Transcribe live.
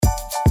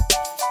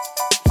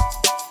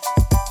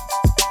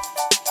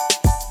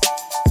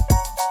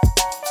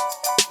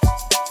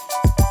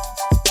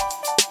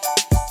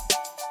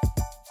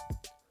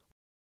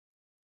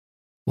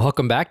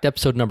Welcome back to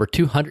episode number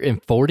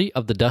 240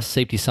 of the Dust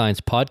Safety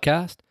Science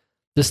Podcast.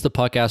 This is the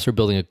podcast for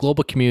building a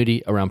global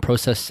community around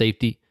process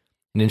safety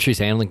and industries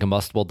handling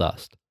combustible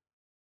dust.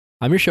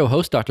 I'm your show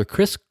host, Dr.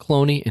 Chris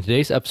Cloney. In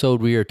today's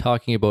episode, we are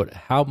talking about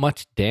how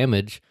much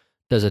damage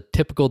does a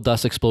typical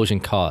dust explosion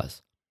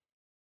cause.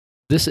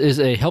 This is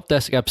a help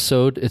desk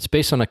episode. It's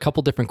based on a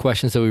couple different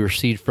questions that we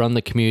received from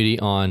the community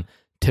on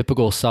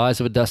typical size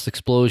of a dust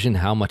explosion,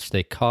 how much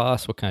they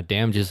cost, what kind of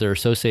damages are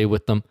associated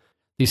with them.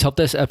 These help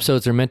desk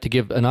episodes are meant to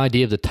give an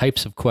idea of the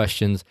types of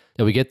questions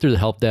that we get through the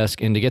help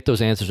desk and to get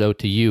those answers out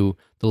to you,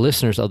 the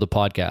listeners of the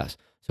podcast.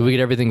 So we get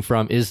everything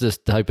from, is this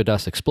type of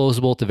dust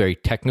explosible, to very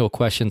technical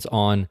questions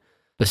on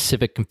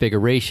specific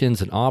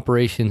configurations and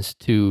operations,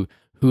 to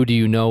who do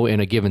you know in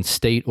a given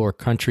state or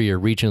country or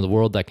region of the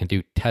world that can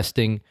do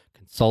testing,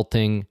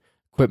 consulting,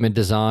 equipment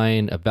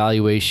design,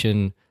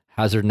 evaluation,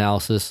 hazard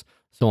analysis,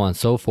 so on and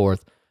so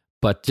forth.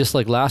 But just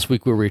like last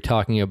week where we were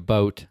talking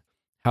about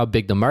how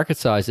big the market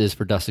size is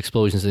for dust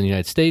explosions in the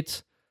United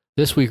States,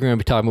 this week we're going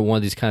to be talking about one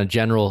of these kind of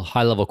general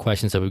high-level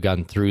questions that we've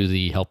gotten through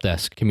the help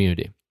desk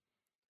community.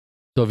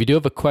 So if you do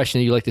have a question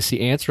that you'd like to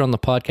see answered on the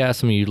podcast,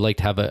 something you'd like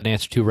to have an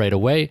answer to right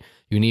away,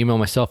 you can email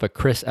myself at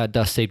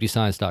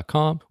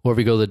chris@dustsafetyscience.com, or if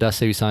you go to the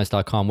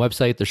dustsafetyscience.com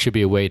website, there should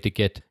be a way to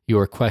get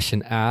your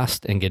question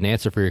asked and get an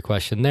answer for your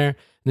question there. And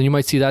then you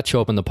might see that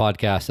show up in the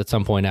podcast at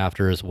some point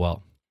after as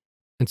well.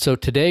 And so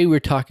today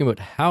we're talking about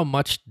how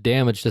much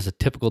damage does a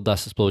typical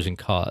dust explosion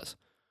cause.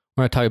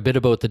 We're going to talk a bit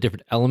about the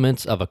different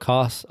elements of the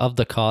cost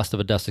of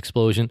a dust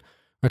explosion.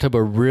 We're going to talk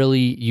about a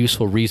really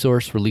useful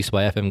resource released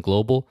by FM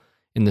Global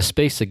in the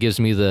space that gives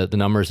me the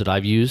numbers that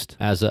I've used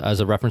as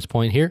a reference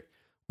point here.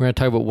 We're going to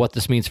talk about what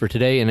this means for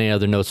today and any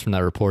other notes from that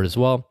report as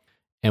well,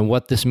 and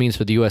what this means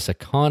for the U.S.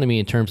 economy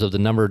in terms of the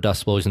number of dust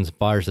explosions and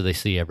fires that they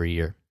see every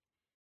year.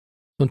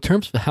 So in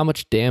terms of how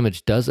much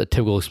damage does a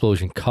typical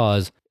explosion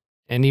cause,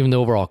 and even the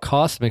overall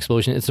cost of an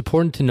explosion, it's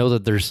important to know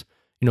that there's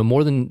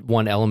more than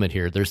one element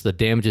here. There's the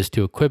damages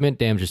to equipment,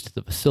 damages to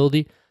the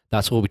facility.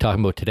 That's what we'll be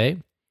talking about today.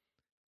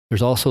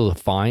 There's also the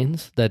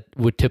fines that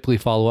would typically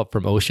follow up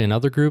from OSHA and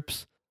other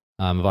groups,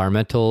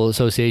 environmental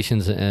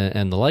associations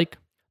and the like.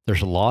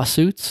 There's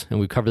lawsuits, and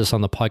we've covered this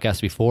on the podcast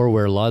before,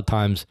 where a lot of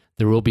times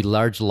there will be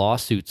large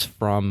lawsuits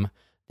from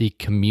the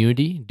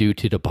community due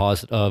to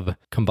deposit of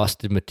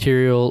combusted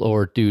material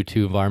or due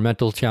to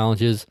environmental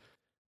challenges.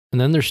 And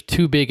then there's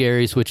two big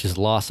areas, which is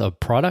loss of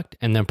product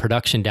and then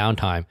production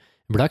downtime.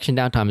 Production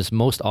downtime is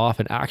most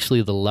often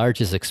actually the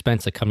largest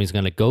expense a company is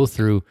going to go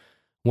through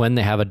when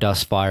they have a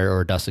dust fire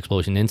or a dust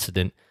explosion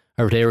incident.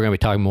 However, today we're going to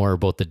be talking more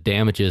about the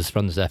damages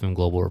from this FM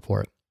Global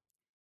report.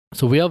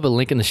 So we have a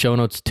link in the show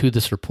notes to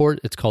this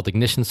report. It's called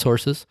Ignition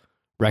Sources,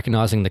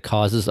 Recognizing the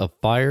Causes of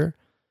Fire.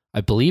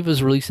 I believe it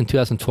was released in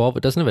 2012.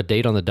 It doesn't have a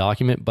date on the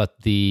document,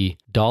 but the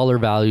dollar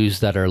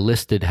values that are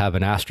listed have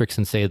an asterisk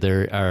and say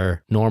they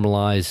are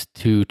normalized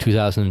to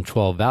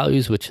 2012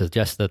 values, which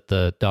suggests that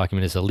the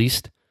document is at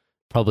least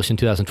published in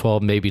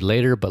 2012, maybe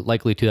later, but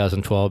likely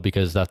 2012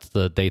 because that's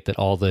the date that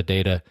all the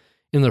data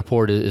in the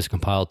report is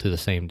compiled to the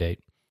same date.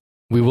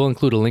 We will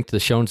include a link to the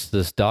show notes to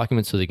this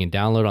document so that you can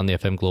download on the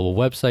FM Global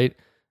website.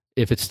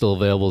 If it's still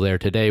available there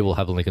today, we'll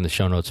have a link in the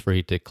show notes for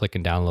you to click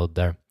and download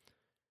there.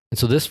 And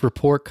so this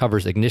report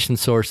covers ignition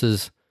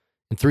sources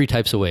in three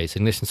types of ways.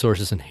 Ignition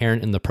sources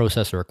inherent in the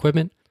process or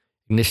equipment,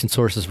 ignition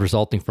sources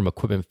resulting from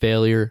equipment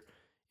failure,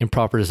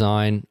 improper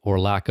design, or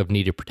lack of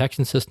needed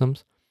protection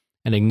systems,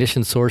 and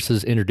ignition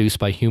sources introduced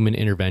by human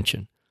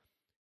intervention.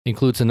 It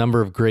includes a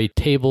number of grade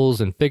tables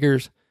and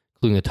figures,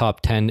 including the top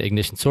 10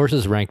 ignition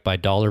sources ranked by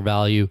dollar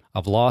value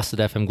of loss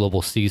that FM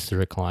Global sees to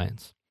their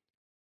clients.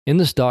 In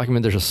this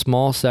document, there's a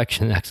small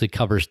section that actually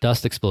covers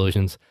dust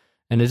explosions,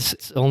 and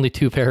it's only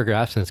 2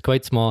 paragraphs and it's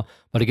quite small,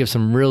 but it gives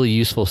some really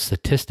useful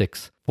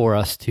statistics for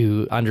us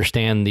to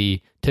understand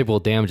the typical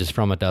damages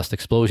from a dust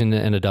explosion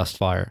and a dust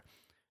fire.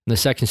 And the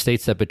section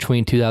states that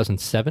between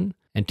 2007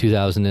 and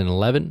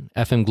 2011,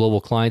 FM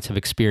Global clients have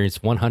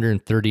experienced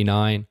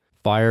 139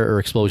 fire or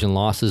explosion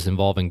losses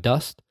involving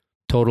dust,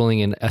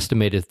 totaling an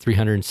estimated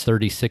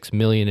 $336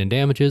 million in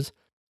damages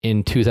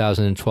in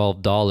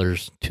 2012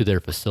 dollars to their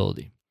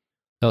facility.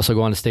 They also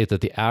go on to state that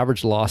the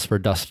average loss for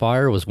a dust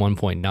fire was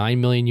 $1.9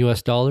 million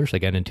US dollars,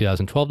 again in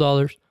 2012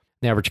 dollars.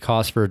 The average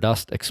cost for a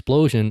dust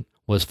explosion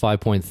was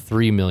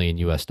 $5.3 million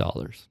US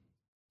dollars.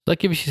 That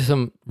gives you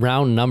some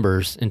round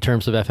numbers in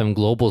terms of FM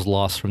Global's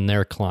loss from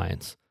their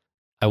clients.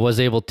 I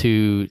was able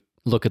to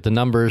look at the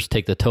numbers,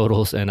 take the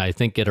totals, and I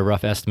think get a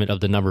rough estimate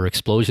of the number of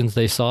explosions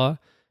they saw,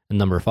 the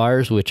number of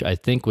fires, which I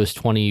think was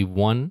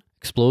 21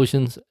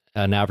 explosions,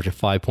 an average of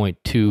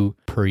 5.2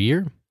 per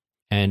year,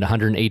 and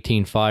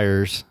 118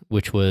 fires,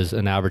 which was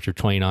an average of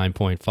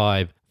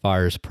 29.5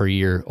 fires per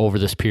year over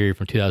this period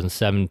from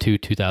 2007 to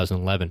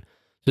 2011.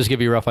 Just to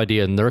give you a rough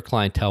idea in their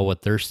clientele,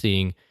 what they're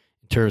seeing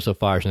in terms of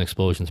fires and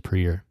explosions per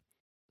year.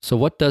 So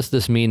what does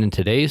this mean in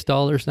today's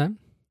dollars then?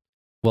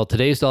 Well,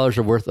 today's dollars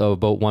are worth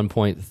about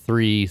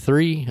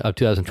 1.33 of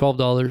 2012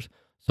 dollars.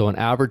 So an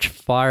average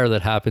fire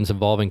that happens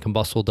involving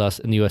combustible dust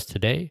in the US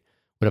today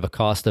would have a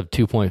cost of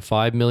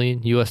 $2.5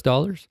 million US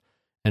dollars.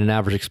 and an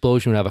average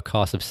explosion would have a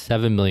cost of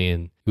 $7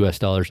 million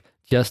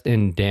just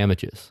in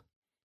damages.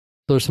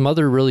 So there's some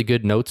other really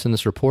good notes in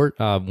this report.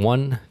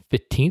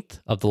 1/15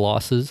 of the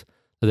losses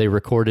that they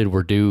recorded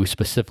were due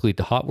specifically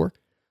to hot work.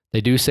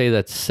 They do say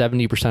that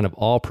 70% of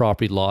all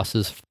property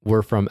losses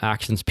were from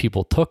actions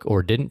people took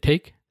or didn't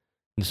take.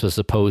 This was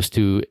opposed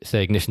to,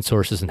 say, ignition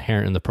sources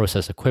inherent in the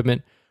process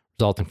equipment,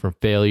 resulting from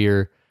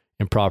failure,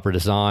 improper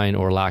design,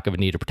 or lack of a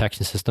needed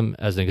protection system,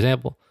 as an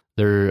example.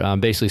 They're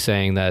basically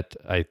saying that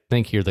I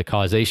think here the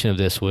causation of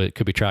this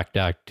could be tracked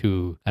back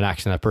to an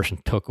action that person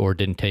took or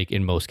didn't take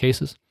in most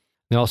cases.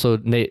 They also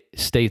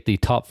state the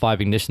top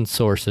 5 ignition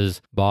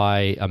sources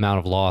by amount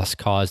of loss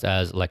caused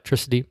as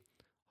electricity,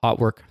 hot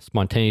work,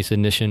 spontaneous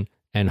ignition,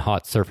 and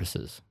hot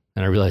surfaces.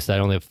 And I realized I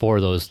only have 4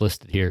 of those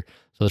listed here.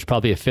 So there's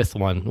probably a 5th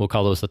one. We'll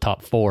call those the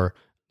top 4.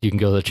 You can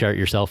go to the chart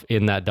yourself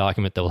in that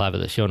document that we'll have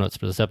in the show notes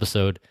for this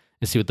episode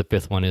and see what the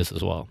 5th one is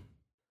as well.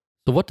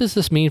 So what does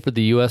this mean for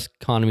the U.S.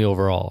 economy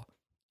overall?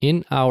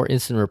 In our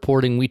incident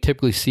reporting, we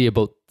typically see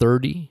about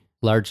 30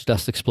 large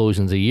dust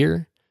explosions a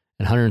year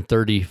and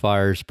 130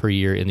 fires per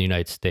year in the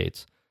United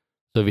States.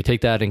 So if you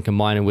take that and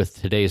combine it with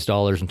today's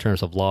dollars in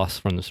terms of loss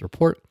from this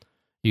report,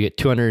 you get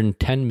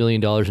 $210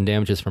 million in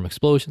damages from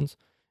explosions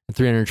and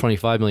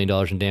 $325 million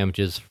in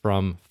damages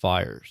from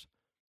fires.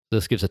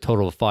 This gives a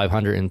total of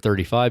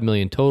 $535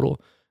 million total.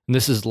 And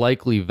this is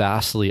likely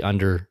vastly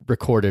under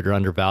recorded or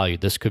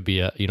undervalued. This could be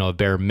a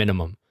bare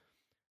minimum.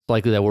 It's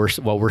likely that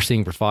what we're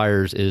seeing for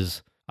fires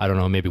is, I don't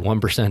know, maybe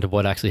 1% of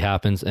what actually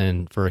happens,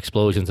 and for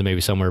explosions, it may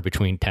be somewhere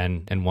between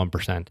 10 and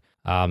 1%.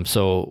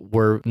 So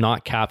we're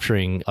not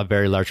capturing a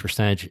very large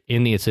percentage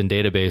in the incident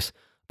database,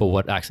 but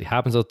what actually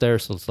happens out there.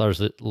 So it's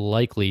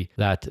likely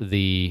that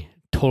the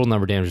total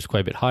number of damages is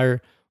quite a bit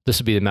higher. This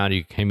would be the amount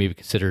you can maybe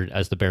consider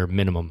as the bare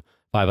minimum,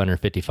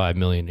 $555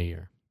 million a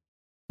year.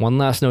 One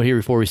last note here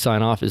before we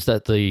sign off is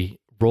that the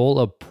role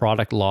of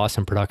product loss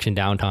and production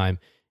downtime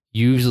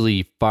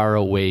usually far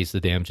outweighs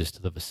the damages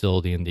to the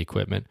facility and the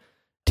equipment.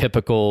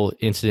 Typical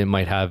incident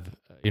might have,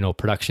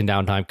 production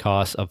downtime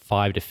costs of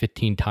 5 to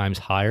 15 times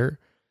higher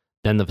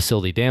than the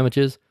facility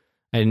damages.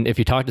 And if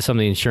you talk to some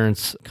of the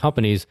insurance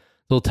companies,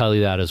 they'll tell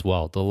you that as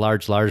well. The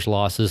large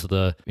losses,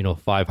 the, $500,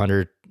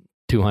 $200,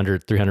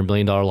 $300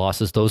 million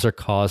losses, those are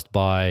caused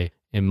by,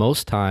 in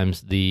most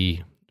times,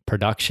 the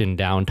production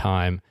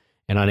downtime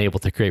and unable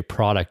to create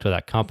product for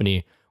that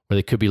company, where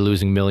they could be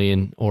losing $1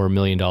 million or $1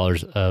 million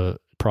of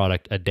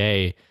product a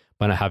day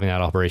by not having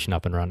that operation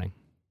up and running.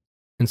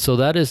 And so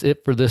that is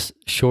it for this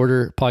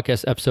shorter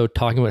podcast episode,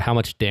 talking about how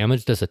much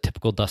damage does a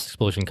typical dust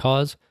explosion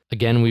cause.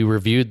 Again, we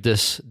reviewed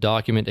this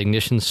document,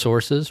 Ignition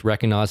Sources,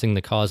 Recognizing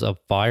the Cause of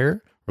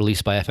Fire,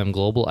 released by FM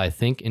Global, I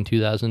think, in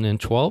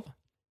 2012.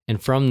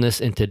 And from this,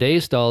 in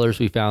today's dollars,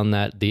 we found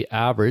that the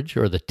average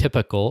or the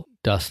typical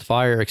dust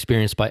fire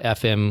experienced by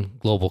FM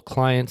Global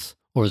clients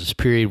over this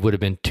period would have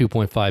been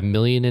 $2.5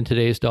 million in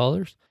today's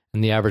dollars.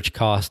 And the average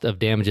cost of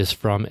damages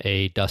from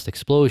a dust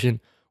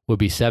explosion would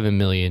be $7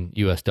 million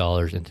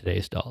in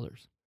today's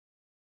dollars.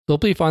 So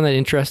hopefully you find that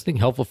interesting,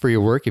 helpful for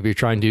your work if you're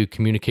trying to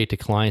communicate to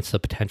clients the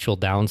potential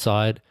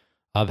downside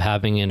of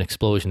having an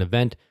explosion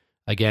event.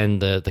 Again,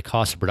 the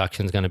cost of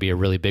production is going to be a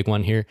really big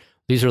one here.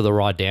 These are the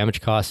raw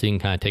damage costs, so you can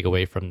kind of take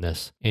away from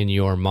this in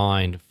your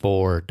mind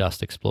for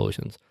dust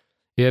explosions.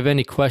 If you have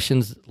any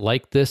questions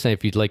like this, and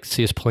if you'd like to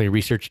see us pull any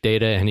research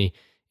data, any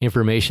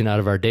information out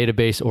of our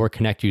database, or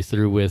connect you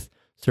through with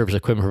service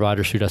equipment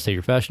providers through Dust Safety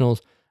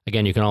Professionals,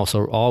 again, you can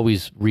also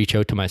always reach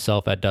out to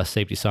myself at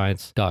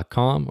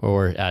dustsafetyscience.com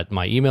or at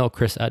my email,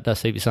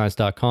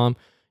 chris@dustsafetyscience.com.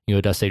 You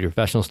go to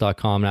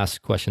dustsafetyprofessionals.com and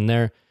ask a question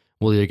there.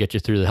 We'll either get you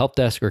through the help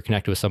desk or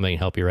connect with somebody and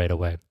help you right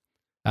away.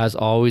 As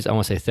always, I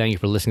want to say thank you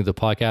for listening to the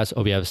podcast.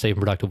 Hope you have a safe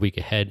and productive week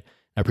ahead.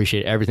 I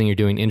appreciate everything you're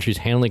doing in industries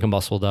handling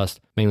combustible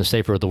dust, making them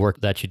safer with the work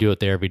that you do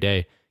out there every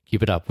day.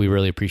 Keep it up. We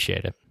really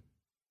appreciate it.